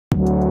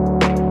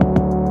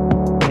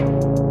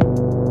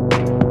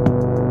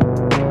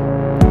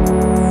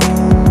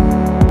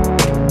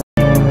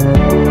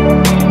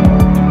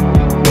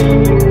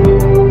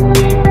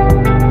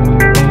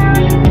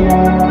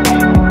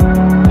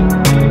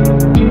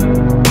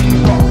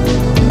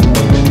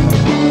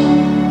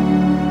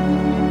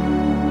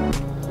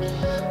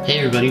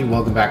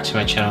welcome back to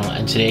my channel,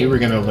 and today we're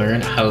going to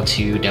learn how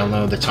to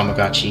download the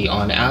Tamagotchi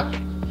On app,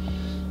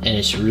 and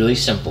it's really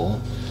simple.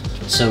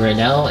 So right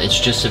now it's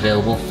just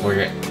available for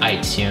your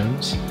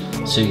iTunes,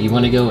 so you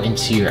want to go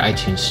into your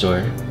iTunes store,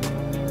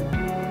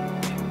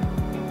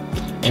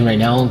 and right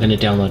now I'm going to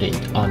download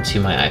it onto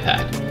my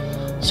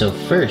iPad. So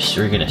first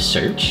we're going to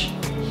search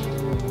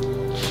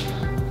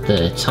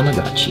the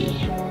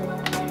Tamagotchi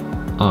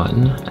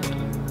On.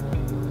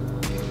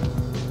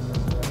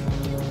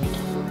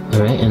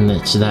 Alright, and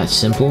it's that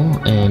simple,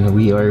 and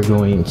we are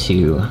going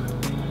to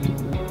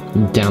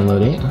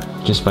download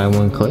it just by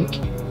one click.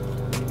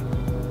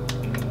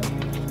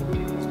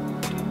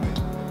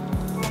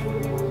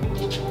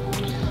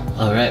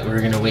 Alright,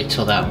 we're gonna wait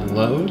till that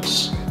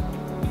loads.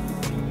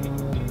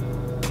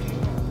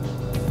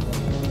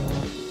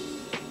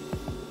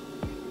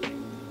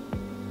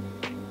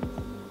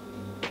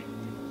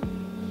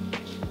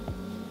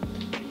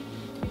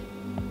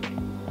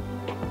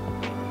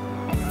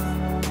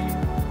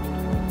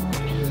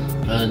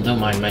 Don't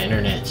mind, my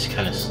internet's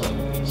kind of slow,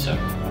 so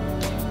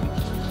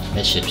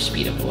it should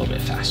speed up a little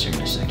bit faster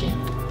in a second.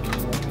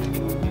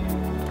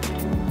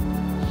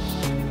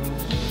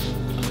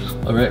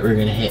 Alright, we're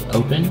gonna hit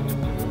open.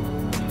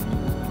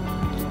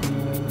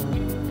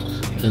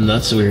 And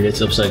that's weird,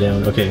 it's upside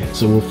down. Okay,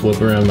 so we'll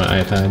flip around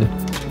my iPad.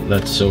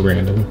 That's so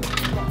random.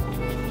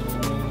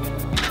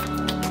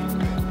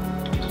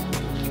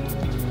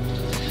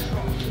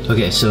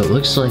 Okay, so it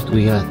looks like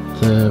we got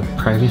the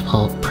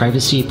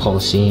privacy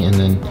policy, and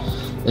then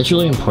it's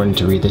really important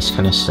to read this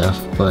kind of stuff,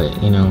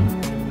 but you know,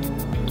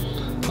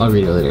 I'll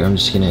read it later. I'm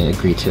just gonna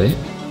agree to it.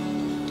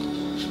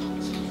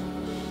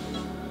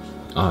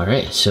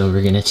 Alright, so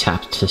we're gonna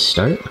tap to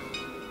start.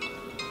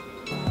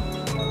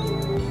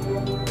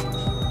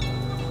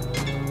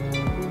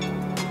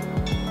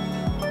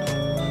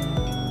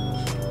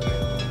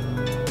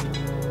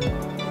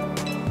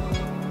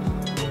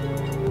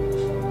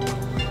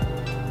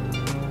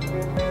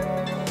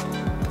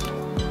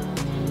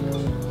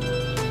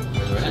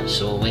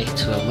 So we'll wait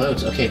till it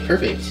loads. Okay,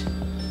 perfect.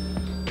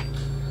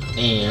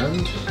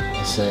 And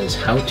it says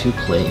how to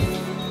play.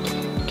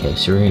 Okay,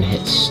 so we're gonna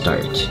hit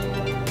start.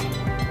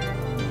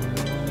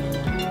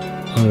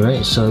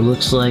 Alright, so it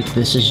looks like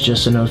this is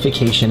just a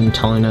notification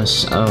telling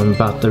us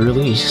about the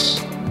release.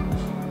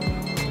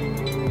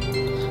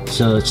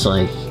 So it's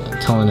like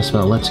telling us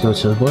about let's go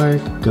to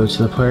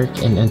the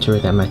park, and enter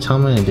with my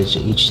Tama and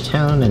visit each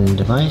town and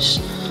device.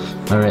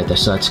 Alright,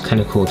 so that's kind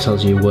of cool. It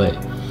tells you what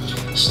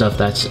stuff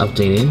that's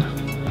updated.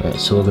 Alright,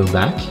 so we'll go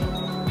back,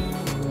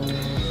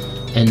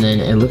 and then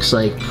it looks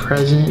like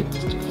present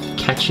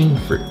catching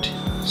fruit.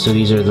 So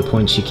these are the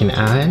points you can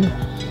add,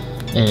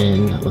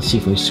 and let's see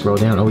if we scroll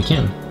down. Oh, we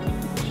can.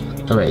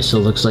 Alright, so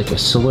it looks like a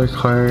solar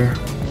car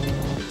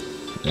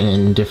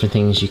and different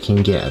things you can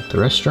get at the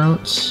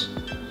restaurants.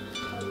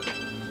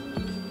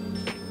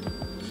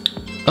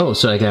 Oh,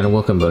 so I got a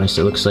welcome bonus.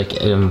 It looks like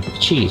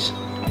cheese.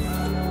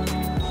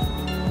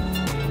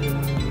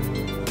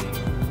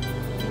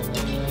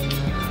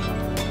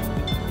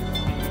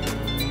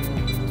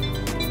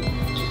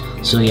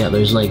 So yeah,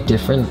 there's like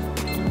different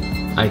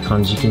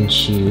icons you can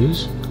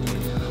choose.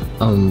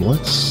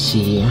 Let's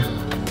see.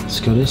 Let's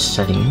go to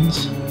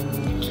settings.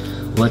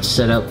 Let's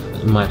set up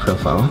my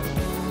profile.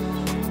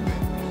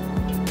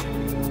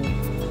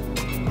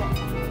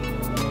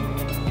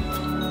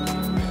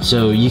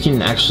 So you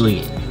can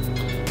actually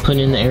put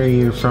in the area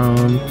you're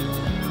from,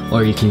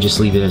 or you can just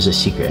leave it as a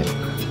secret.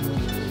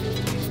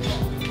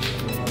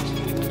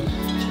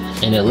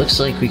 And it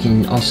looks like we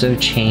can also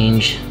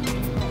change.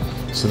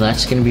 So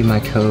that's going to be my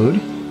code.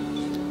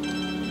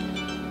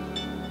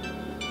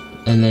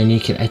 And then you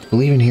can, I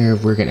believe in here,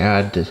 we're going to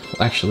add,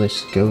 actually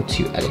let's go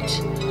to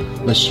edit.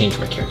 Let's change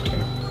my character.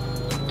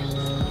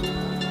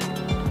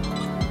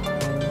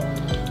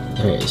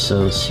 Alright, so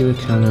let's see what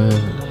kind of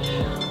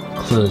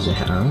clothes I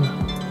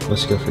have.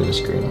 Let's go for this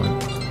green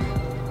one.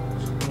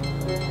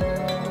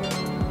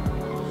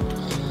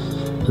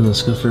 And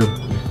let's go for,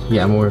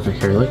 yeah, more of a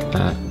hair like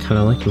that, kind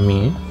of like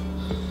me.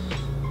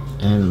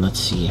 And let's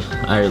see,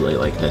 I really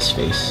like this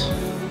face.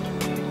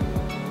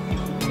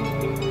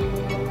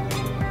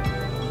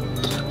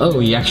 Oh,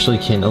 we actually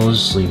can, we'll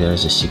just leave it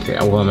as a secret.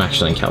 Well, I'm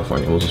actually in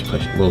California, we'll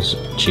just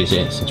choose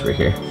it since we're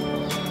here.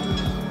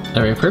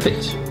 Alright,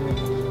 perfect.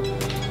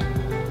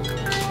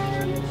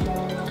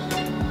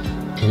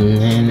 And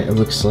then it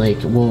looks like,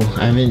 well,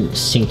 I haven't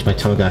synced my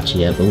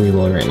Tamagotchi yet, but we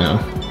will right now.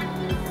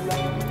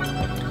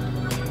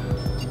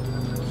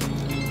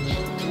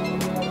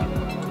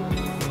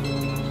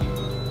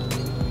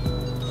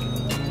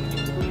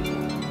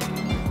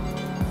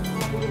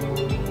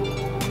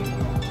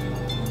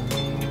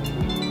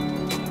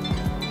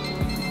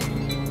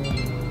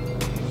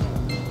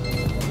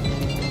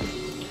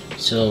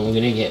 So I'm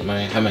gonna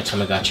have my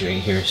Tamagotchi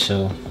right here,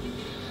 so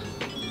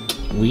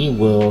we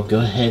will go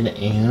ahead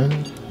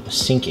and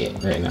sync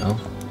it right now.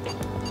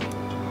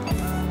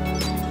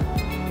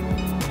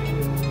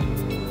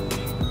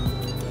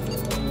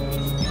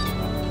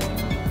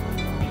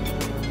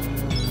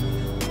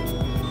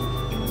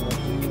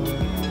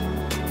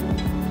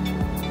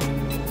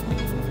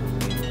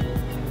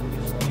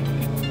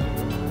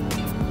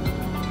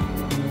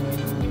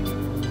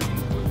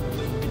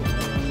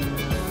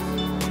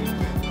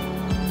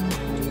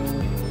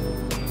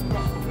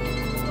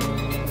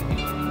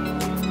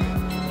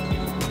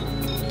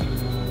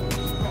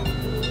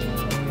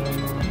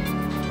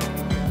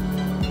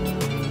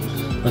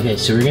 Okay,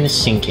 so we're gonna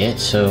sync it,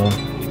 so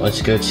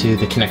let's go to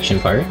the connection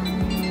part.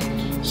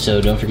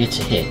 So don't forget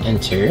to hit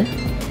enter.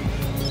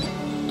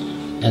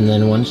 And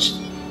then once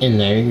in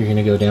there, you're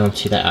gonna go down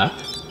to the app.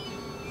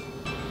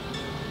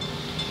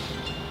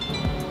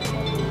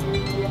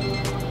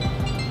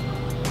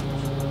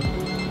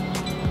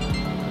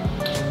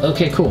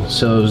 Okay, cool.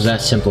 So it was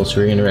that simple,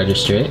 so we're gonna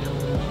register it.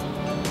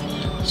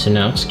 So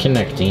now it's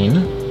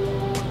connecting.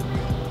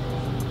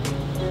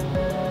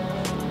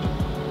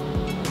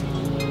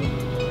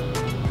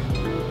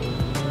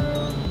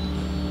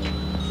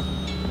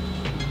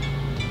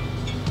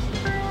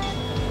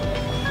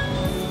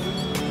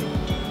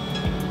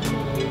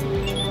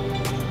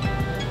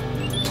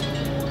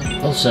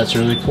 Oh, so that's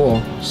really cool.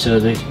 So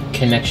the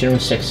connection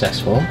was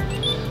successful,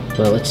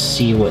 but let's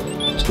see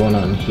what's going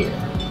on here.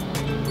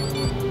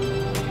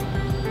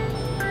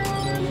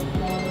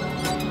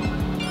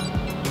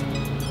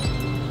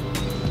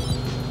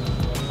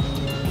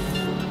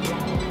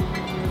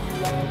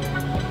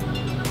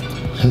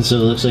 And so it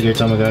looks like our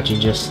Tamagotchi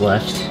just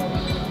left.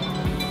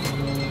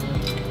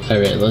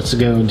 Alright, let's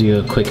go do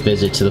a quick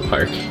visit to the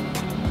park.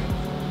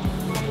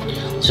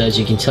 So as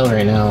you can tell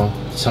right now,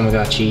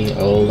 Tamagotchi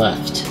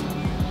left.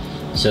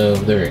 So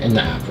they're in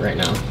the app right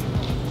now.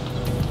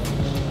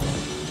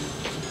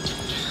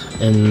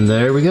 And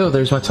there we go,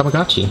 there's my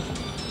Tamagotchi.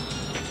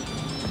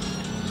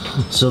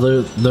 So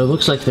there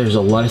looks like there's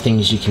a lot of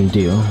things you can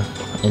do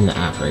in the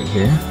app right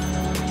here.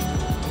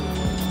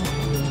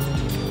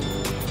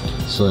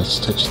 So let's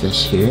touch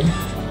this here.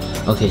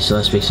 Okay, so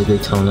that's basically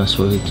telling us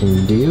what we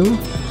can do.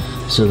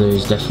 So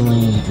there's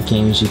definitely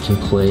games you can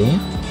play.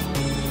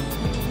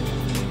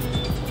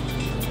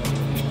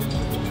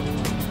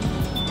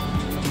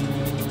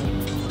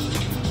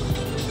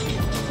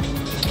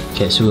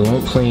 Okay, so we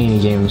won't play any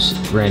games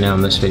right now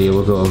in this video,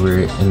 we'll go over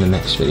it in the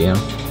next video.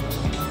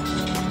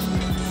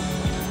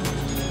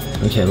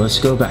 Okay, let's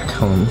go back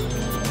home.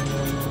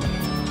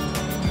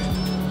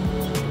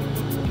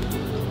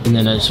 And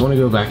then I just want to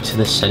go back to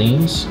the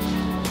settings,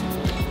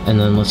 and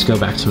then let's go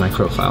back to my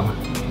profile.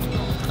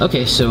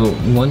 Okay, so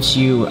once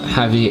you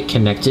have it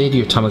connected,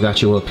 your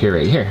Tamagotchi will appear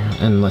right here.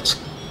 And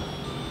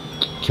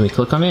can we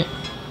click on it?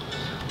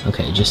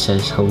 Okay, it just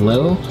says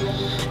hello.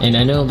 And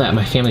I know that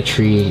my family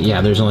tree, yeah,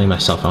 there's only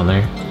myself on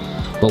there.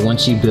 But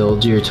once you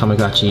build your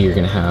Tamagotchi, you're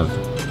gonna have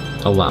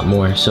a lot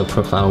more. So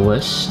profile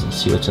list,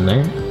 let's see what's in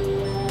there.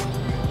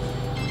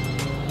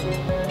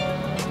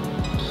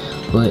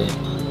 But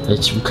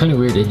it's kind of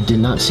weird, it did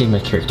not save my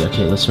character.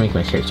 Okay, let's make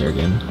my character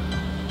again.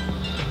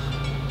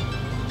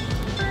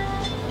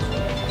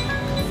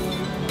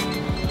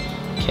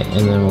 Okay,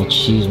 and then we'll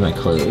choose my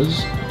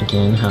clothes.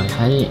 Again, how I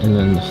had it, and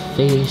then the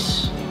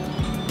face.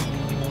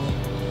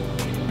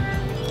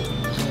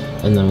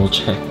 And then we'll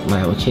check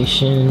my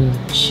location,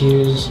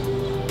 choose.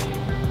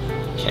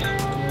 Okay,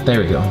 there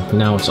we go.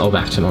 Now it's all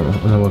back to normal.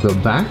 And then we'll go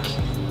back.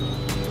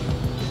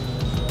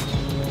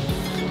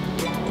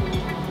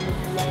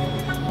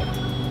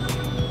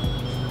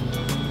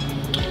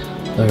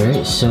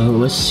 Alright, so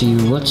let's see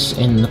what's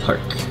in the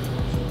park.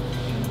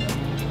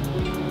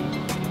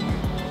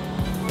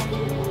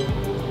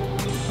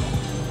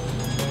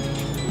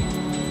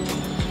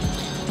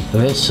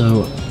 Alright,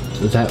 so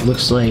that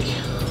looks like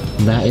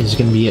that is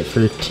going to be it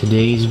for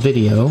today's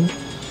video.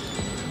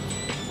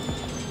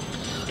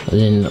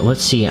 Then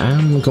let's see,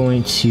 I'm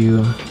going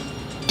to...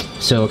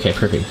 So, okay,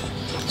 perfect.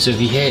 So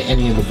if you hit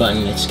any of the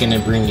button, it's going to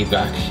bring you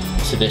back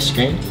to this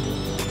screen.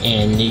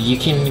 And you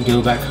can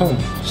go back home.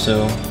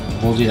 So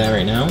we'll do that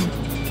right now.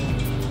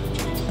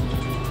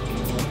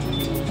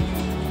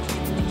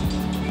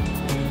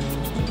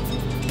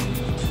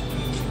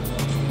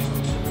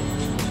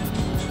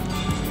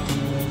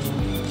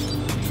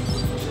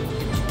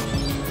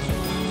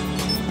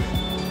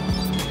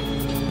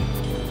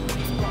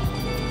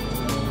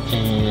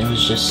 And it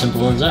was just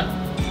simple as that.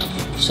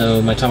 So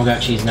my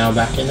Tamagotchi is now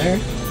back in there.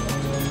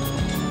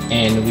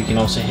 And we can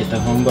also hit the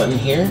home button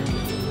here.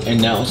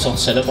 And now it's all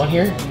set up on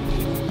here.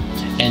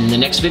 And the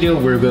next video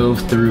we'll go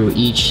through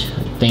each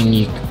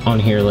thing on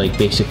here, like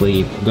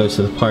basically go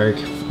to the park,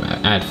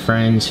 add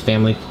friends,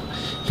 family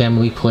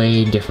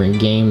play, different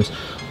games.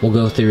 We'll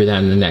go through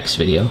that in the next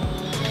video.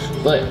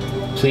 But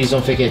please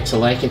don't forget to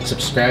like and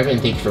subscribe, and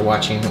thank you for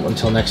watching.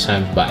 Until next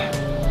time, bye.